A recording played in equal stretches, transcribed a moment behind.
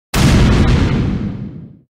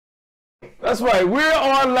That's right. We're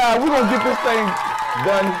on live. We're going to get this thing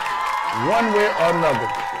done one way or another.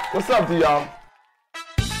 What's up to y'all?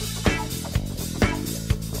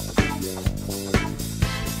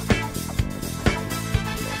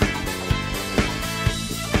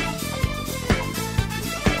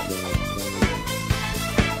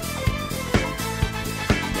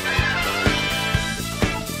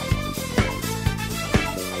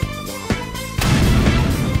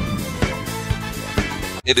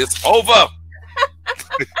 It is over.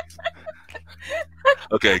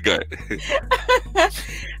 Okay, good.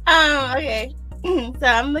 Okay. So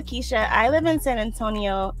I'm LaKesha. I live in San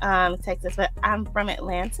Antonio, Texas, but I'm from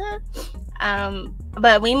Atlanta.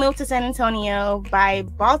 But we moved to San Antonio by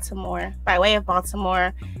way of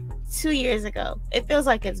Baltimore 2 years ago. It feels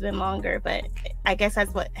like it's been longer, but I guess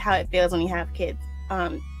that's how it feels when you have kids.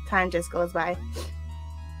 Time just goes by.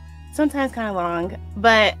 Sometimes kind of long,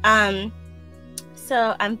 but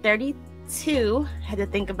so I'm 32. I had to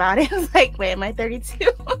think about it. I was like, wait, am I 32?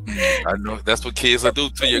 I know that's what kids will do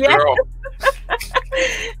to your girl.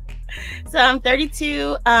 So I'm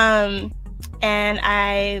 32. And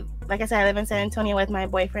like I said, I live in San Antonio with my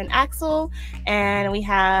boyfriend Axel, and we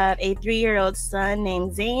have a 3-year-old son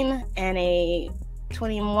named Zane and a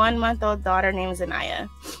 21-month-old daughter named Zanaya.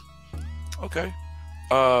 Okay.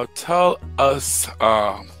 Tell us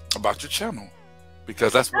about your channel,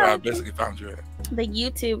 because that's where I basically found you at. The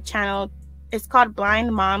YouTube channel is called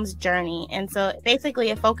Blind Mom's Journey, and so basically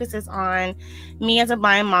it focuses on me as a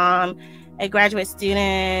blind mom, a graduate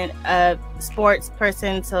student, a sports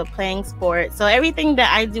person, so playing sports, so everything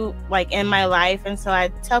that I do like in my life. And so I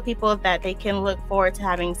tell people that they can look forward to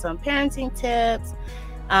having some parenting tips,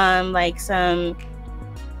 like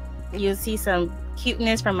you'll see some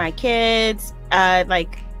cuteness from my kids,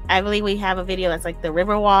 like I believe we have a video that's like the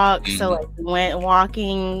river walk. So like we went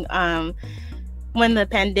walking. When the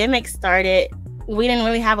pandemic started, we didn't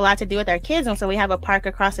really have a lot to do with our kids, and so we have a park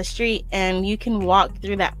across the street, and you can walk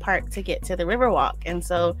through that park to get to the river walk. And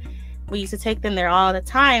so we used to take them there all the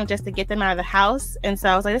time just to get them out of the house. And so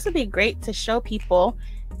I was like, this would be great to show people.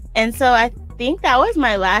 And so I think that was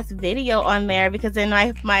my last video on there, because then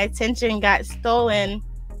my attention got stolen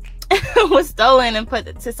was stolen and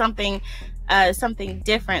put to something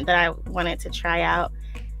different that I wanted to try out.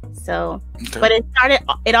 So, okay. But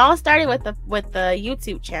it all started with the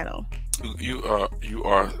YouTube channel. You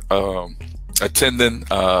are attending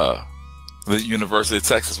the University of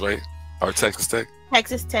Texas, right? Or Texas Tech?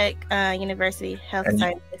 Texas Tech University Health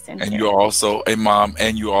Sciences. And you're also a mom,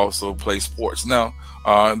 and you also play sports. Now,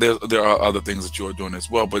 there are other things that you are doing as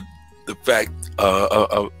well, but the fact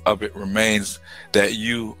of it remains that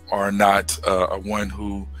you are not one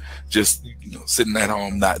who just sitting at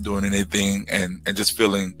home not doing anything and just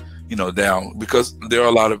feeling down, because there are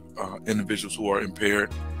a lot of individuals who are impaired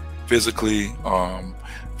physically,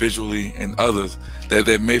 visually, and others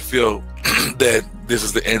that may feel that this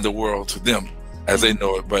is the end of the world to them as they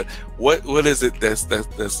know it. But what is it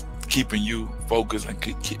that's keeping you focused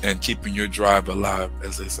and keeping your drive alive,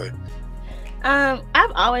 as they say?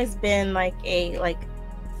 I've always been like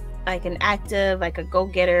an active, like a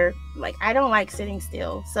go-getter. Like I don't like sitting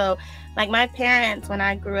still. So like my parents, when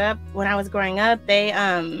I was growing up,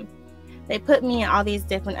 they put me in all these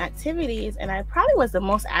different activities, and I probably was the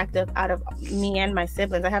most active out of me and my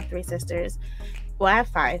siblings. I have 3 sisters. Well, I have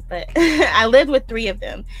 5, but I lived with 3 of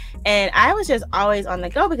them, and I was just always on the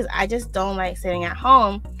go because I just don't like sitting at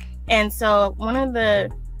home. And so one of the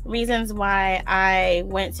reasons why I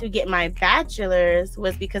went to get my bachelor's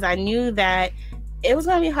was because I knew that it was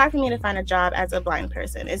going to be hard for me to find a job as a blind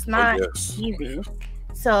person. It's not easy.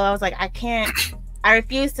 So I was like, I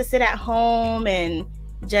refuse to sit at home and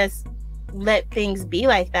just let things be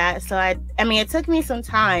like that. So I mean, it took me some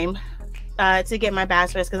time to get my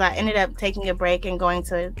bachelor's, because I ended up taking a break and going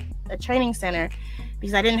to a training center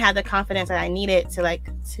because I didn't have the confidence that I needed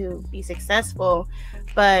to be successful.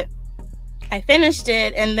 But I finished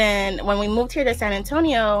it, and then when we moved here to San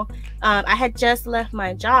Antonio, I had just left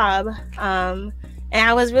my job, and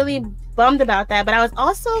I was really bummed about that. But I was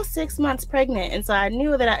also 6 months pregnant, and so I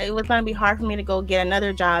knew that it was going to be hard for me to go get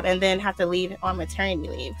another job and then have to leave on maternity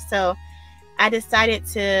leave. So I decided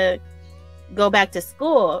to go back to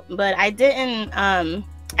school, but I didn't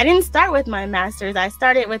start with my master's. I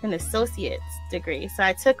started with an associate's degree. So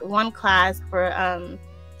I took one class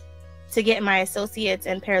to get my associates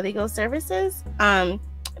in paralegal services.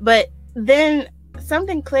 But then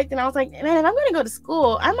something clicked, and I was like, man, if I'm going to go to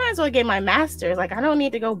school, I might as well get my master's. Like, I don't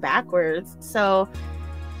need to go backwards. So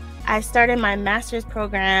I started my master's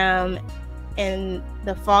program in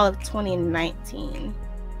the fall of 2019.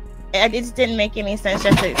 it just didn't make any sense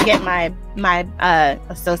just to get my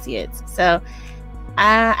associates. So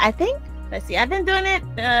I think, let's see, I've been doing it.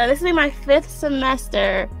 This will be my 5th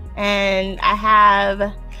semester, and I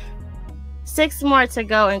have 6 more to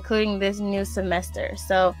go, including this new semester.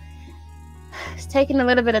 So it's taking a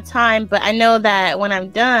little bit of time, but I know that when I'm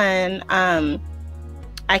done,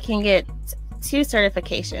 I can get 2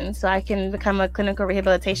 certifications. So I can become a clinical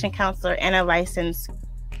rehabilitation counselor and a licensed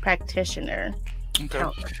practitioner. Okay.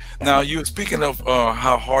 Now, you were speaking of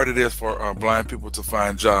how hard it is for blind people to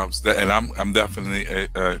find jobs, and I'm definitely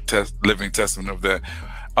a living testament of that.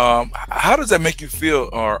 How does that make you feel,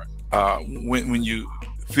 or when you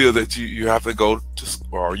feel that you have to go to school,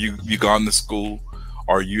 or you gone to school,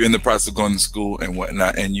 or you're in the process of going to school and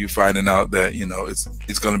whatnot, and you finding out that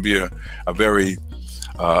it's going to be a very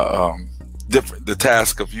different. The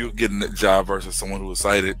task of you getting a job versus someone who is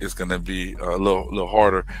sighted is going to be a little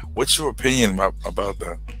harder. What's your opinion about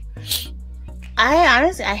that? I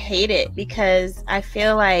honestly hate it, because I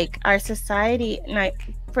feel like our society, like,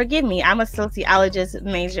 forgive me, I'm a sociologist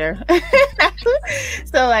major.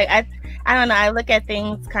 So like I don't know, I look at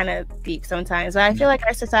things kind of deep sometimes, but I feel like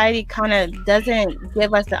our society kind of doesn't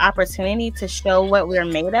give us the opportunity to show what we're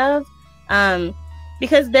made of.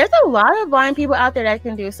 Because there's a lot of blind people out there that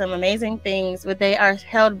can do some amazing things, but they are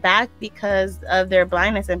held back because of their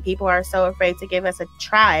blindness, and people are so afraid to give us a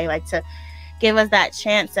try, like to give us that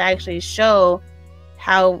chance to actually show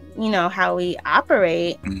how we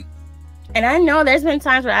operate. And I know there's been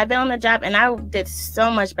times where I've been on the job and I did so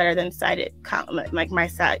much better than my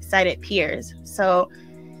sighted peers. So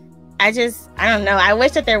I don't know. I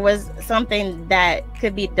wish that there was something that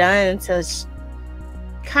could be done to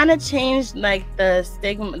kind of change like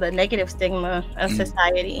the negative stigma of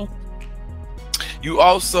society. You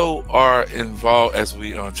also are involved, as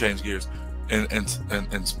we change gears,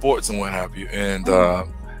 in sports and what have you. And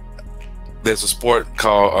there's a sport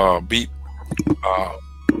called beat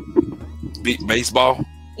baseball.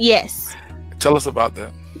 Yes. Tell us about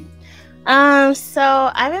that.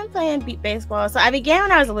 So I've been playing beat baseball. So I began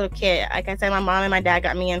when I was a little kid. Like I said, my mom and my dad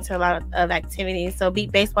got me into a lot of activities. So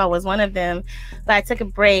beat baseball was one of them. But I took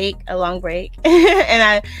a long break,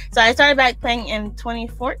 and I started back playing in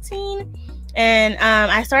 2014. And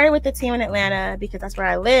I started with the team in Atlanta because that's where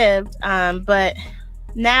I lived. But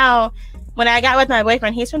now, when I got with my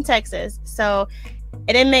boyfriend, he's from Texas, so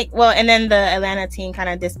it didn't and then the Atlanta team kind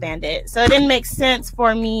of disbanded. So it didn't make sense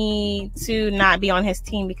for me to not be on his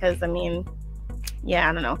team because, I mean, yeah,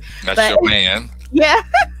 I don't know. That's your man. Yeah.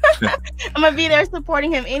 I'm going to be there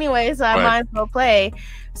supporting him anyway, so I might as well play.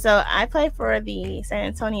 So I play for the San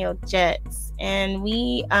Antonio Jets, and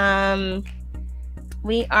we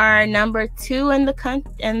are number 2 in the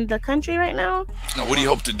country right now. Now, what do you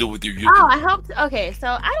hope to do with your YouTube? Oh, I hope okay, so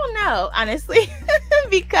I don't know, honestly,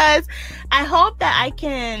 because I hope that I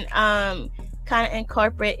can kind of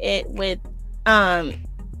incorporate it with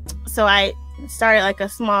so I started like a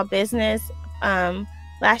small business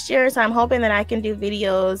last year, so I'm hoping that I can do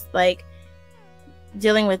videos like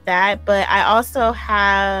dealing with that. But I also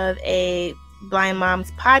have a Blind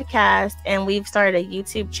Moms podcast, and we've started a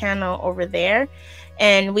YouTube channel over there.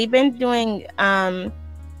 And we've been doing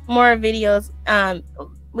more videos.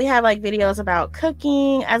 We have like videos about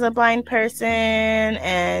cooking as a blind person,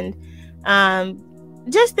 and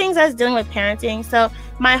just things that's dealing with parenting. So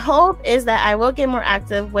my hope is that I will get more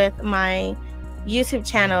active with my YouTube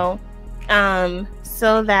channel,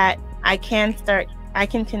 so that I can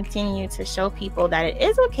continue to show people that it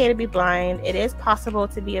is okay to be blind. It is possible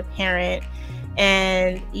to be a parent,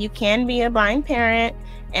 and you can be a blind parent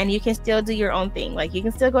and you can still do your own thing. Like, you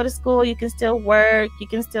can still go to school, you can still work, you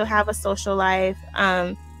can still have a social life.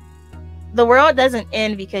 The world doesn't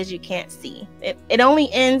end because you can't see. It only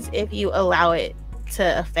ends if you allow it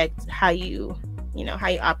to affect how you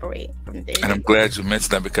operate from day to day. And I'm glad you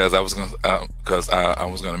mentioned that, because I was going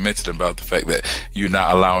to mention about the fact that you're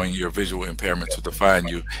not allowing your visual impairment to define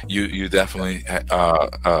you. You definitely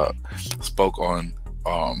spoke on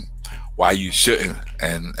why you shouldn't,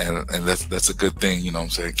 and that's a good thing. You know what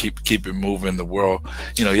I'm saying? Keep it moving. The world,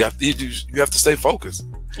 you have to stay focused.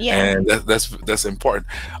 Yeah, and that's important.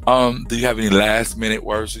 Do you have any last minute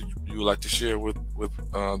words that you would like to share with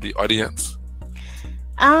the audience?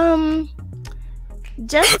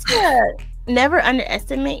 Just to never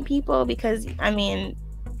underestimate people, because I mean,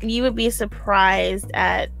 you would be surprised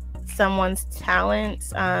at someone's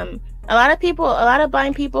talents. A lot of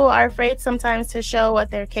blind people are afraid sometimes to show what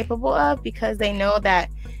they're capable of because they know that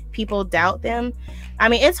people doubt them. I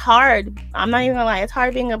mean, it's hard. I'm not even gonna lie. It's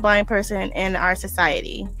hard being a blind person in our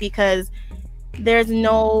society because there's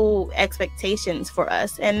no expectations for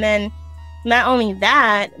us. And then not only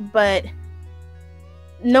that, but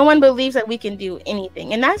no one believes that we can do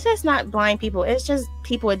anything. And that's just not blind people. It's just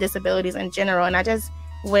people with disabilities in general. And I just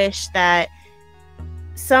wish that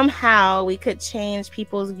somehow we could change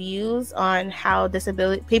people's views on how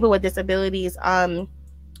people with disabilities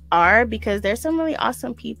are, because there's some really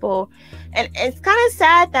awesome people. And it's kind of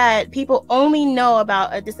sad that people only know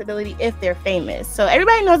about a disability if they're famous. So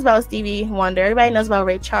everybody knows about Stevie Wonder, everybody knows about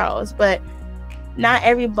Ray Charles, but not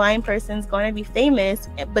every blind person's going to be famous,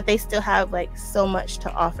 but they still have like so much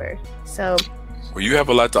to offer. So, well, you have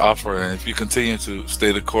a lot to offer, and if you continue to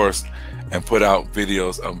stay the course and put out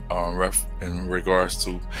videos in regards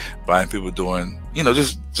to blind people doing, you know,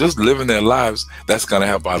 just living their lives, that's going to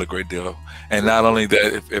help out a great deal. And not only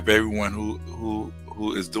that, if everyone who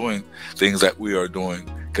is doing things that we are doing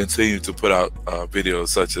continue to put out videos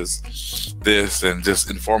such as this and just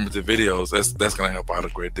informative videos, that's going to help out a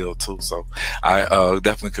great deal too. So I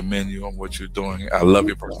definitely commend you on what you're doing. I love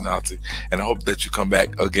your personality, and I hope that you come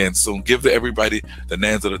back again soon. Give everybody the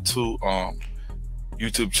names of the 2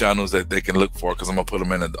 YouTube channels that they can look for, because I'm gonna put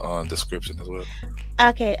them in the description as well.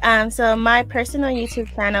 Okay, so my personal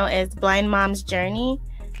YouTube channel is Blind Mom's Journey,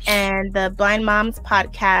 and the Blind Moms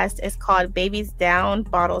podcast is called Babies Down,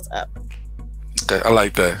 Bottles Up. Okay, I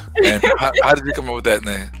like that. And how did you come up with that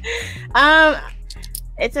name?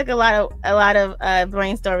 It took a lot of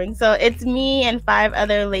brainstorming. So it's me and 5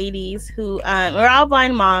 other ladies who we're all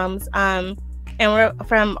blind moms, and we're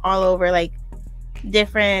from all over, like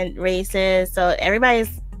different races. So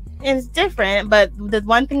everybody's is different, but the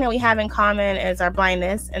one thing that we have in common is our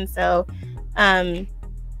blindness. And so I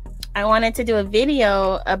wanted to do a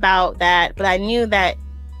video about that, but I knew that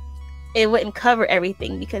it wouldn't cover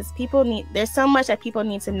everything, because there's so much that people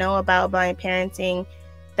need to know about blind parenting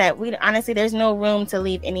that honestly, there's no room to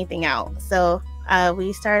leave anything out. So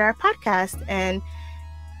we started our podcast, and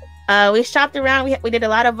we shopped around. We did a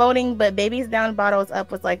lot of voting, but Babies Down, Bottles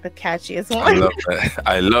Up was like the catchiest one. I love that.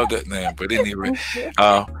 I love that name. But anyway,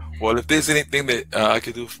 well, if there's anything that I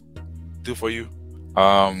could do for you,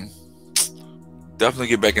 definitely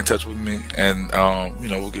get back in touch with me, and you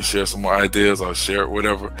know, we can share some more ideas or share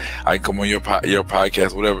whatever. I can come on your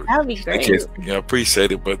podcast, whatever. That would be great. Yeah,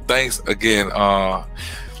 appreciate it. But thanks again,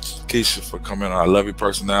 Keisha, for coming on. I love your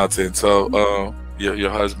personality, and so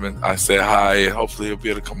your husband, I said hi, and hopefully he'll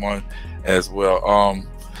be able to come on as well.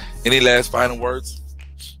 Any last final words?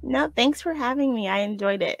 No, thanks for having me. I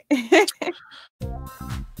enjoyed it.